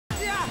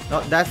No,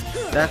 that's.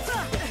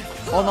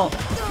 Oh no.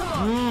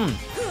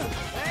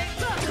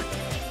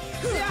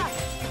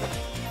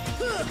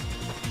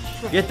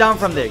 Get down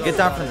from there. Get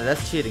down from there.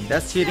 That's cheating.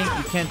 That's cheating.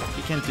 You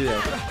can't do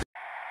that.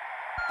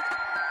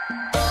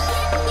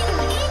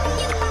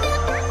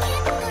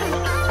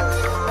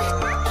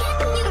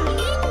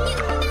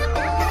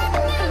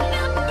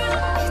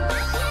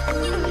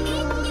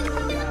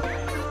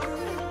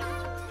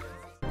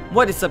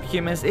 What is up,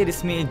 humans? It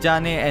is me,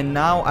 Jonny, and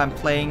now I'm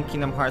playing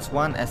Kingdom Hearts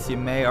 1, as you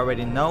may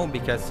already know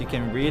because you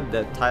can read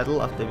the title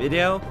of the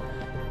video.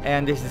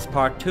 And this is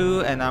part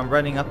 2, and I'm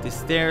running up these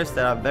stairs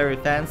that are very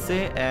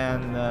fancy,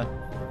 and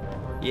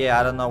yeah,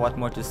 I don't know what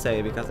more to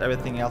say because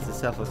everything else is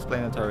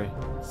self-explanatory.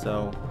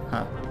 So,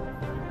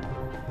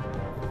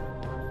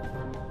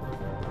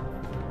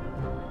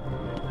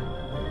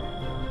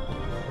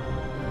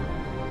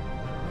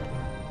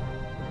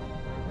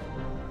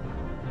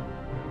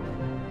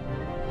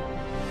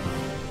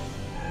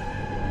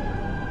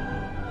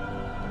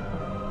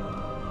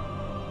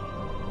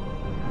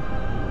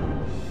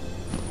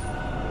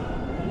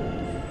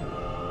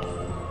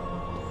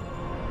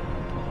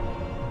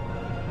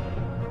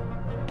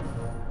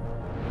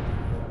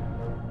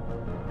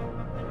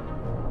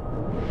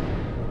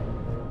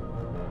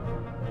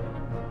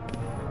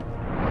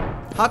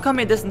 how come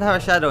he doesn't have a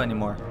shadow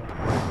anymore?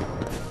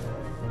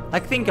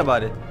 Like, think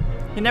about it.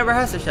 He never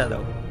has a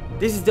shadow.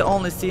 This is the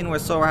only scene where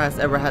Sora has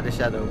ever had a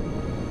shadow.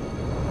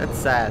 That's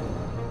sad.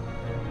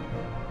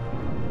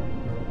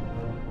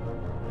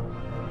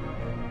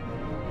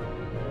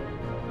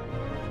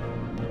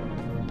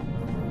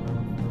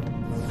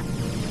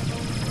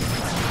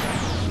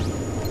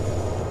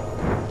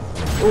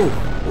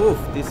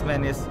 Oof, this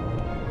man is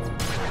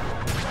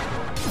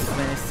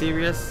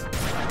serious.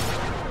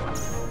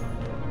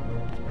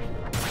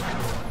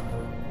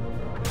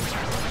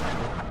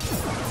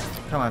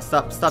 Come on,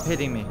 stop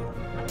hitting me.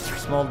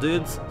 Small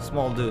dudes,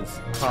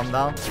 calm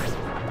down.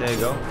 There you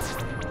go.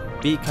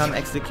 Become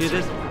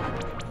executed.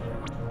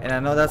 And I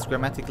know that's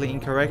grammatically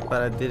incorrect,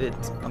 but I did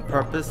it on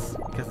purpose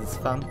because it's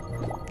fun.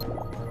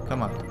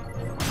 Come on.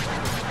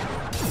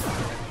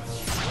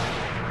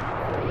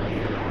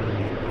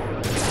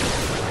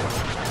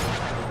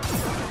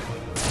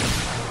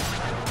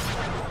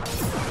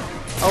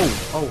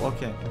 Oh,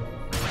 okay.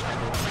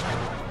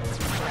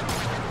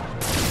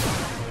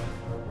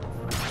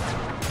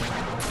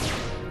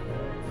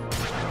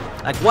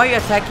 Like, why are you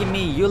attacking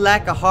me? You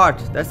lack a heart.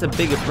 That's a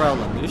bigger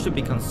problem. You should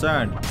be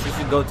concerned. You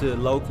should go to the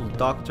local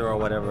doctor or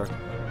whatever.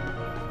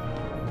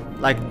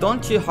 Like,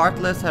 don't you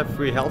heartless have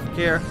free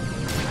healthcare?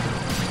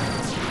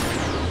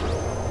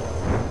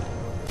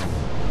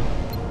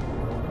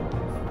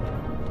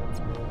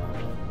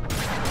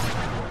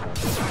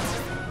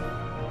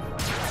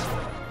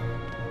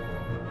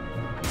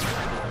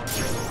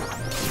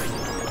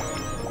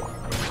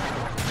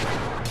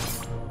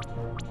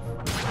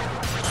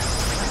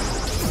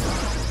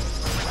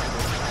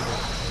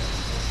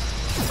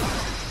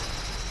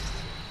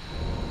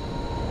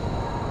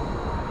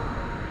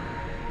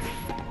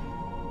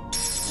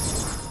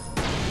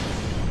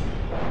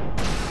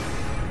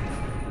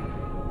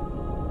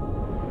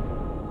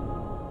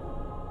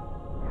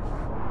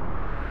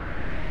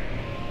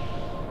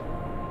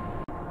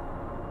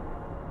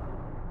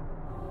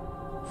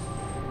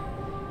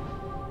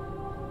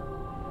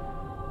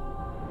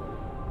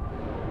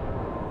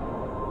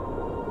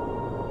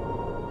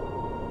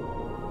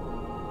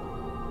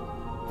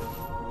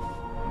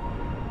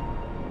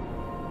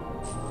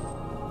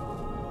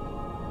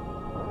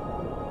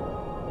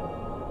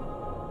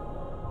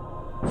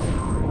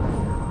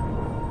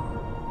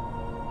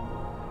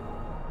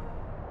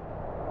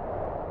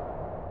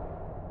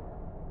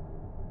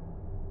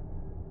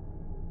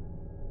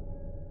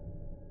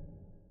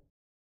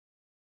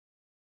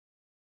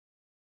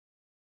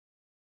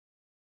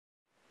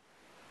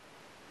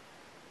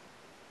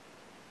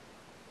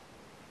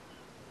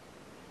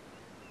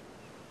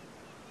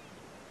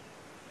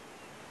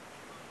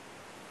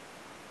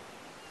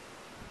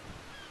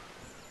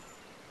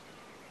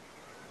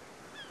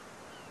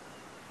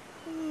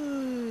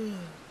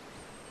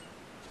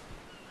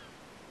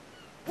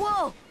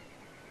 Whoa!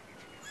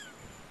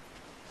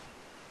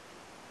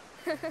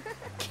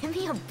 Give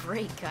me a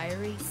break,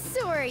 Kyrie.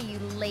 Sorry, you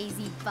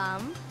lazy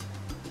bum.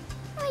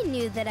 I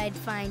knew that I'd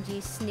find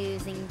you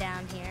snoozing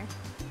down here.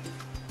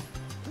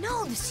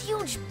 No, this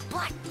huge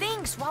black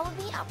thing swallowed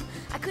me up.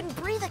 I couldn't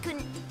breathe, I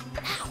couldn't...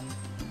 Ow!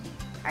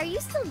 Are you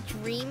still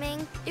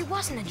dreaming? It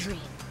wasn't a dream.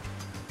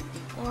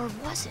 Or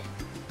was it?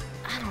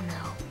 I don't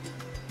know.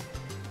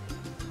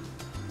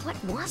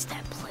 What was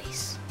that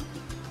place?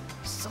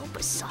 So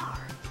bizarre.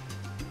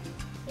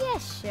 Yeah,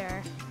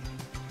 sure.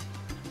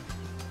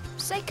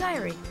 Say,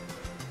 Kyrie,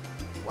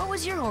 what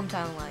was your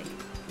hometown like?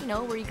 You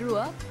know, where you grew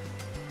up?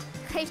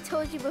 I've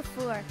told you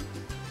before.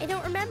 I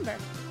don't remember.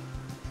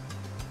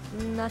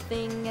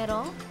 Nothing at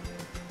all?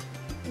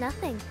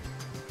 Nothing.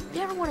 Do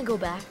you ever want to go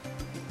back?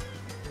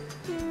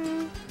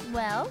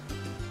 Well,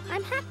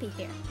 I'm happy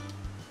here.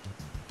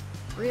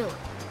 Really?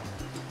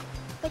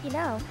 But you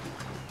know,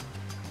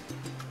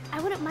 I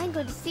wouldn't mind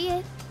going to see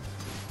it.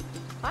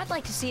 I'd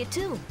like to see it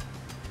too.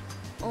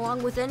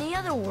 Along with any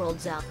other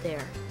worlds out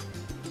there.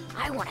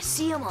 I want to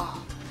see them all.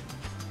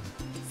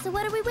 So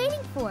what are we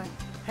waiting for?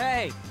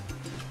 Hey!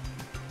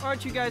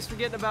 Aren't you guys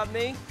forgetting about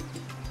me?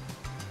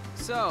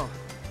 So,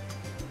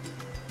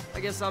 I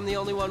guess I'm the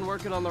only one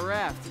working on the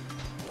raft.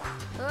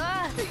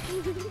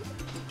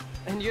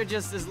 And you're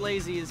just as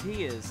lazy as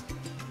he is.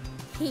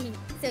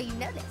 So you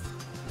know this.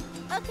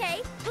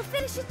 Okay, we'll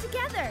finish it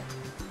together.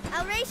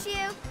 I'll race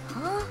you.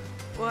 Huh?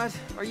 What?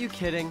 Are you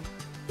kidding?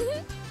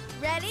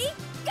 Ready?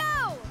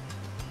 Go!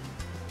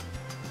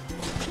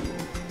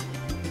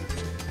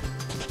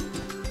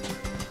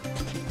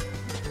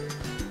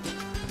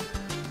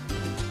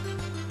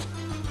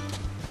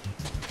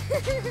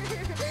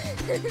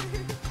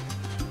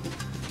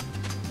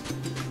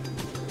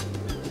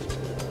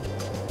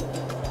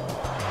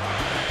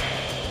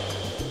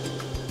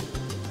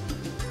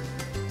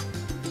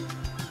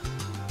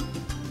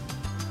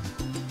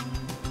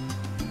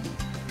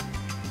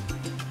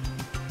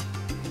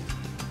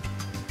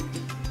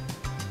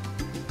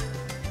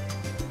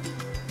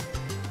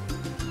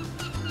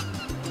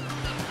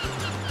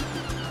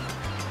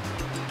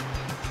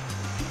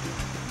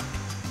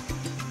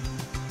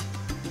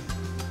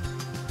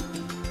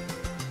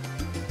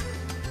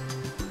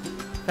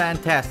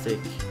 Fantastic.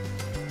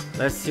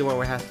 Let's see what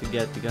we have to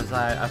get because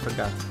I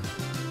forgot.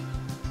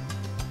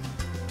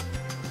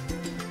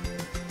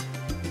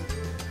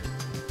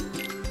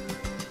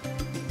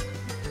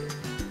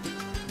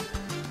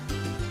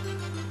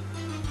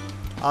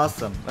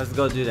 Awesome. Let's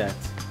go do that.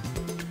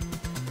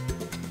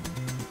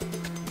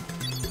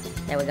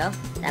 There we go.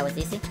 That was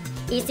easy.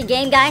 Easy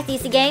game, guys.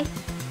 Easy game.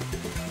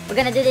 We're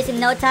gonna do this in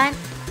no time.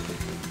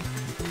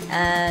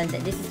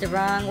 This is the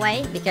wrong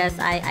way because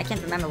I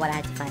can't remember what I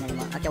had to find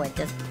anymore. Okay, wait,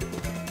 just...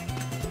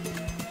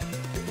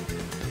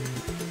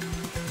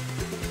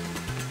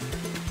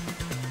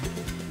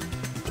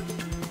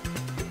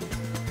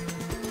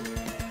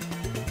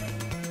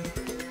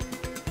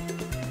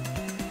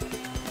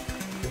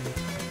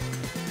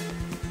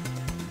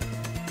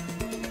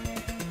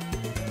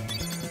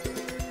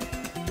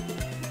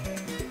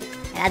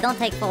 And I don't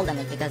take fall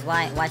damage because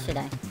why should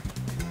I?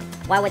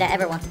 Why would I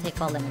ever want to take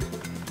fall damage?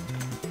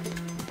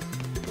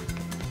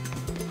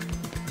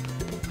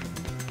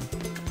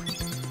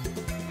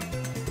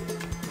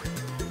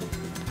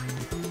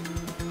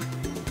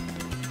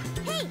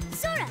 Hey,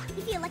 Sora,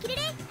 you feel lucky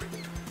today?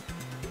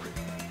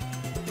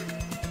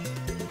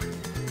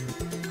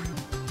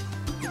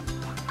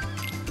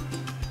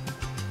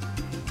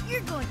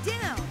 You're going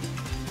down.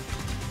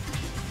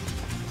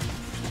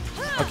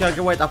 Okay,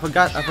 wait, I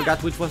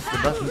forgot which was the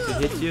button to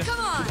hit you. Come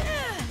on!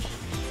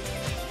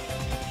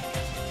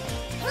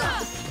 Come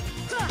on!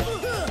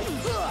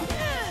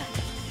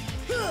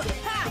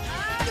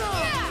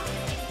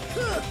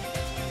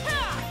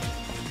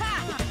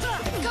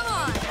 Come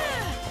on!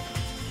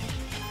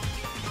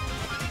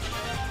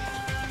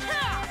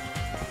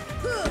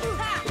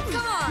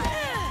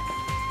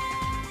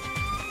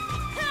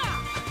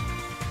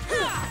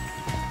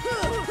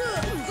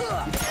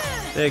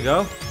 There you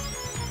go.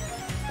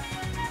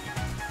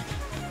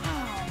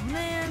 Oh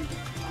man,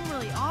 I'm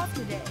really off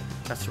today.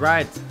 That's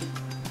right.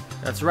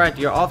 That's right,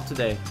 you're off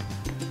today.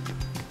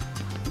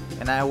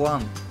 And I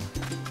won.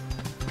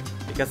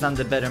 Because I'm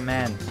the better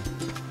man.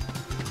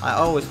 I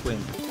always win.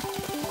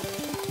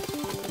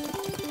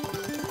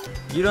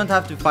 You don't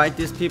have to fight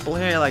these people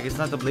here, like it's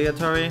not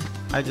obligatory.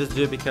 I just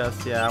do because,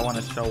 yeah, I want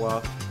to show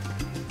off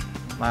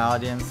my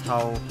audience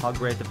how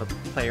great of a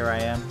player I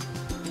am.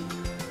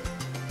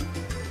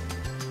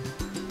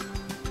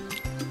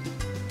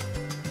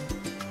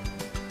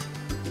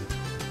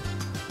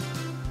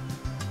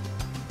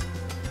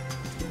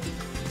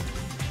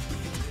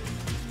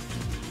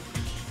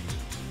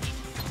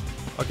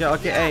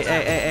 Okay,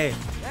 hey.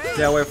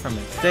 Stay away from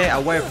me. Stay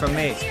away from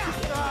me.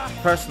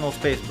 Personal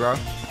space, bro.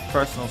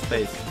 Personal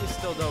space. You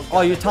still don't.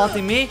 Oh, you're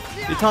taunting me?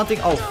 You're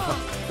taunting? Oh, fuck.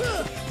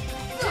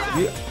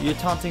 You're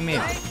taunting me.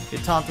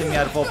 You're taunting me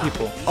out of all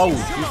people. Oh,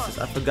 Jesus,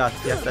 I forgot.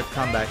 He has that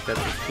comeback. That's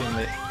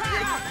extremely...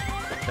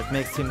 That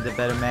makes him the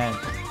better man.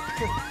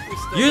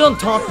 You don't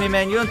taunt me,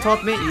 man. You don't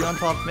taunt me. You don't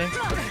taunt me.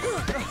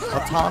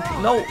 I'll taunt.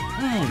 No.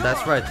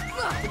 That's right.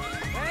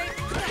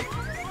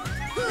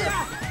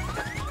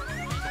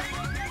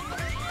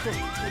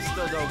 You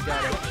still don't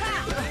got it.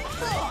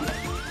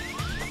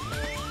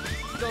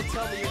 Don't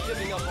tell me you're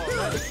giving up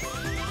already.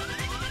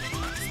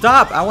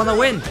 Stop! I want to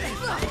win.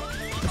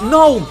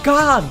 No,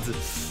 God.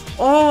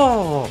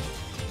 Oh.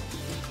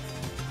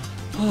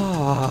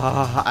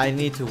 I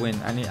need to win.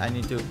 I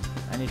need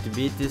to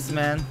beat this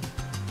man.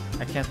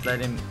 I can't let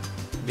him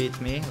beat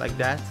me like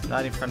that.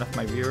 Not in front of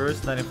my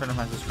viewers. Not in front of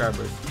my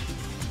subscribers.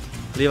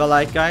 Leave a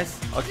like, guys.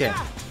 Okay.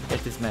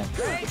 Hit this man.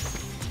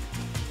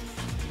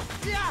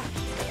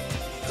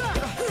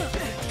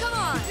 Come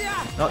on!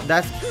 No,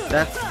 that's.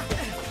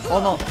 Oh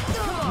no.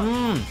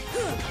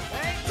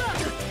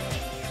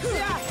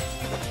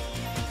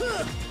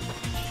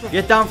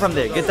 Get down from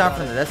there. Get down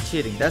from there. That's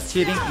cheating. That's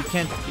cheating. You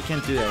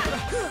can't do that.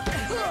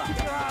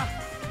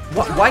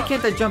 Why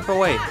can't I jump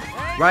away?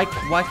 Right?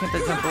 Why can't I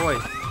jump away?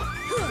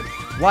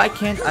 Why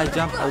can't I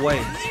jump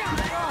away?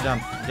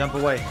 Jump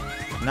away.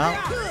 Now?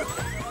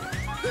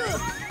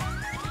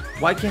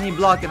 Why can he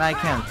block and I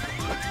can't?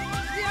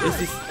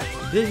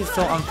 This is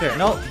so unfair.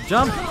 No,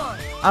 jump!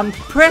 I'm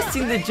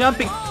pressing the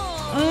jumping.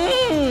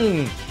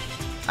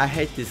 I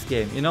hate this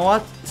game. You know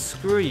what?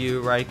 Screw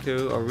you,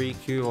 Raikou or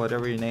Riku or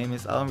whatever your name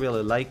is. I don't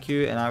really like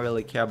you and I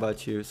really care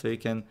about you. So you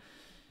can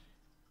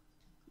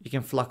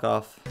fuck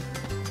off.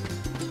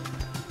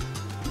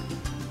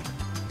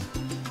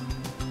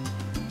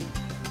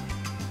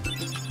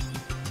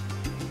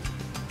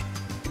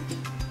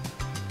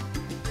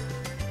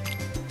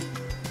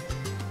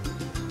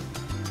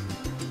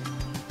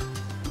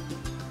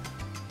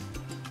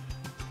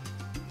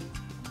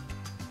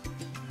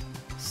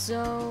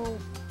 So,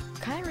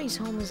 Kyrie's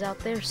home is out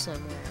there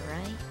somewhere,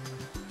 right?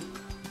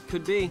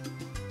 Could be.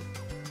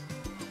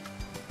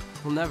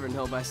 We'll never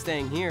know by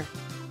staying here.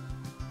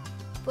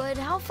 But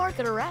how far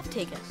could a raft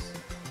take us?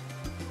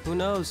 Who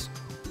knows?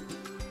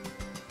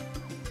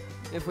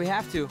 If we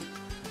have to,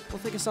 we'll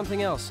think of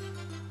something else.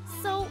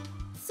 So,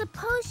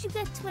 suppose you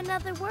get to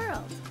another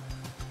world.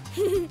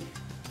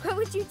 What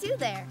would you do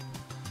there?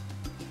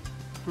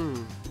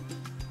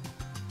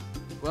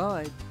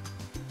 Well,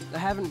 I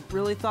haven't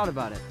really thought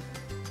about it.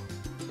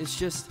 It's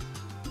just,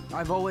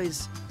 I've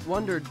always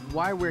wondered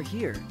why we're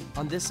here,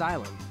 on this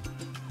island.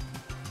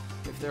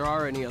 If there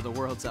are any other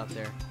worlds out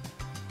there,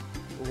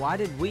 why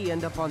did we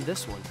end up on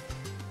this one?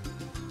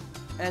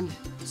 And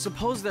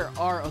suppose there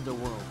are other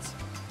worlds.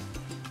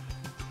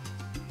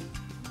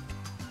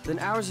 Then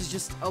ours is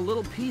just a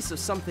little piece of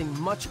something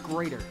much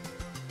greater.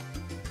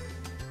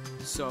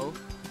 So,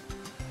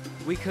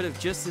 we could have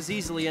just as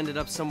easily ended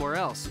up somewhere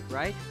else,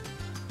 right?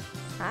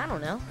 I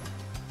don't know.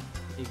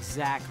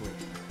 Exactly.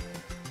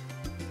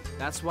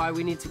 That's why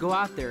we need to go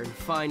out there and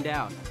find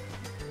out.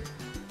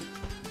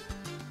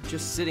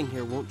 Just sitting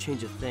here won't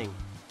change a thing.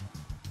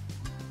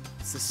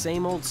 It's the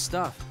same old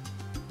stuff.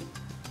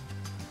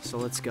 So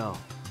let's go.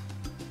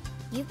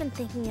 You've been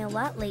thinking a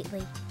lot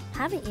lately,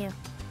 haven't you?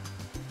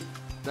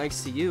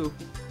 Thanks to you.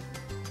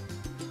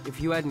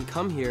 If you hadn't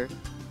come here,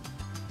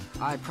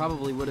 I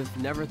probably would have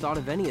never thought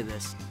of any of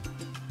this.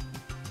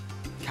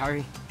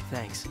 Kyrie,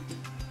 thanks.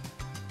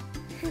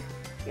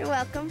 You're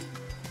welcome.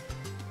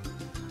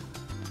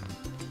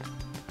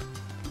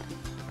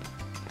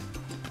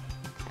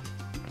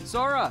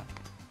 Sora!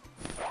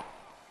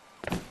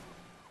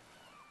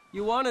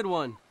 You wanted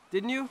one,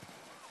 didn't you?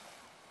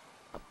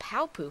 A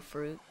Palpu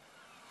fruit?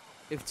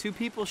 If two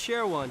people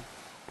share one,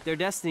 their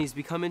destinies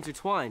become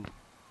intertwined.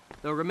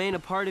 They'll remain a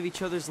part of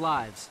each other's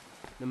lives,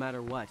 no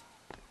matter what.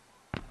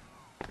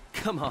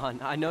 Come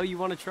on, I know you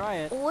want to try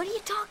it. What are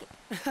you talking?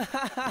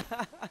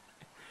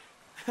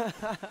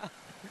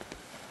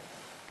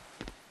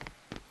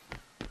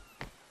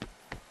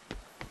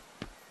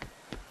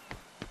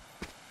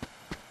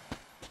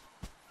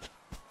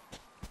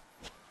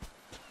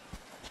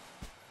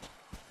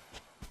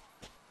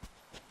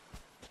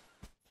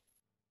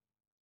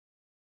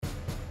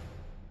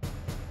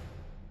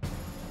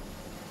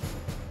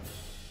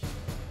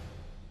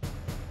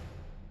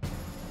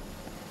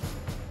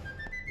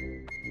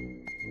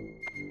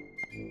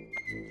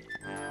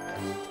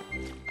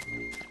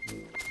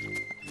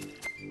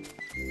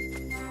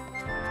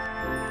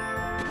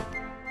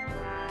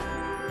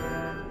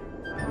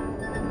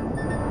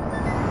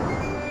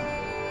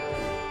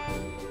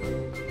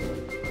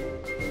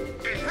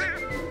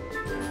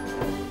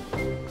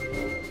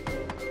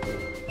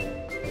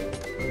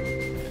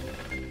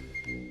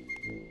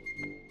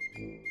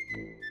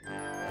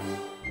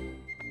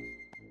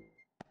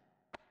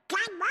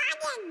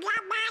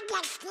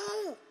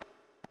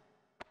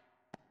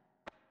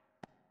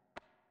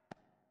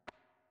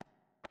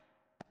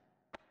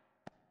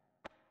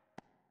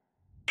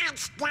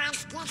 It's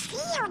nice to see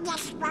you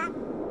this one.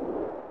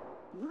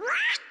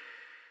 What?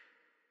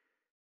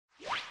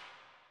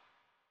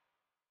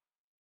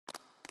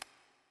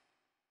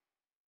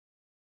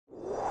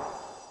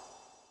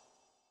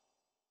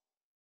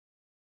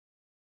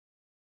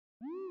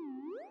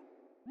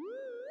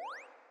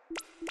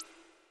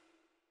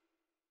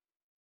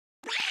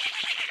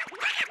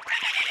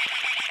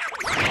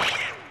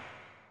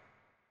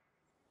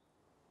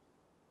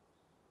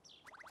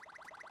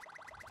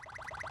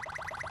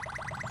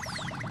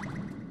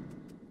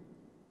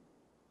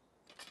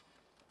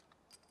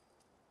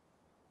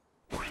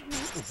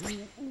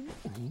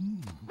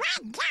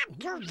 Wake up,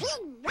 Goofy!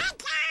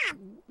 Wake up!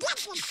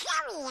 This is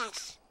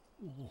serious!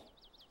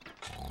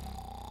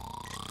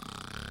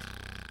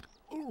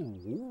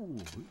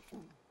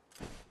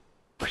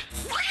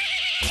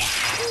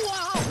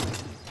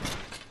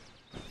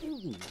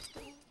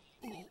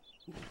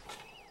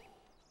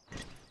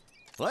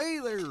 Hey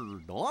there,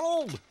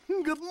 Donald.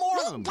 Good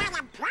morning. We got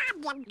a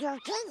problem,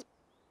 Goofy.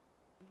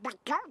 But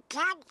don't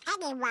tell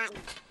anyone.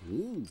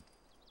 Oh,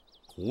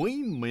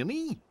 Queen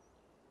Minnie?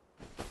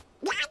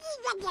 Not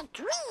even the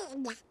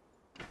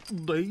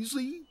Queen.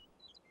 Daisy?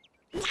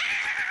 No!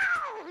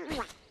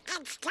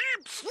 It's top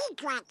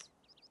secret.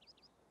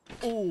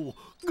 Oh,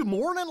 good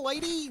morning,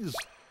 ladies.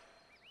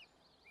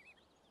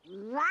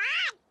 What?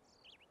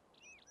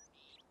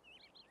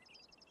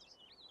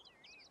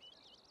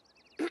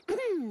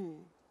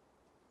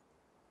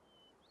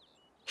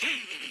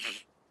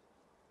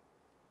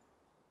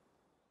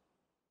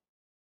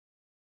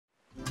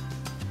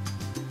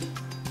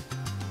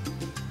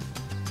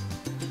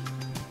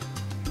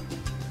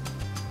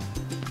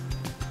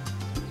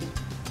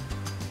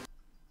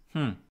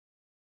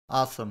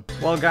 Awesome.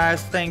 Well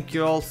guys, thank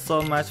you all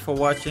so much for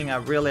watching. I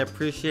really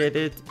appreciate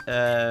it.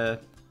 I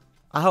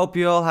hope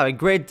you all have a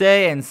great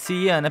day and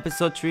see you on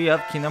episode 3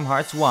 of Kingdom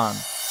Hearts 1.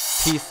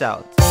 Peace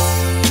out.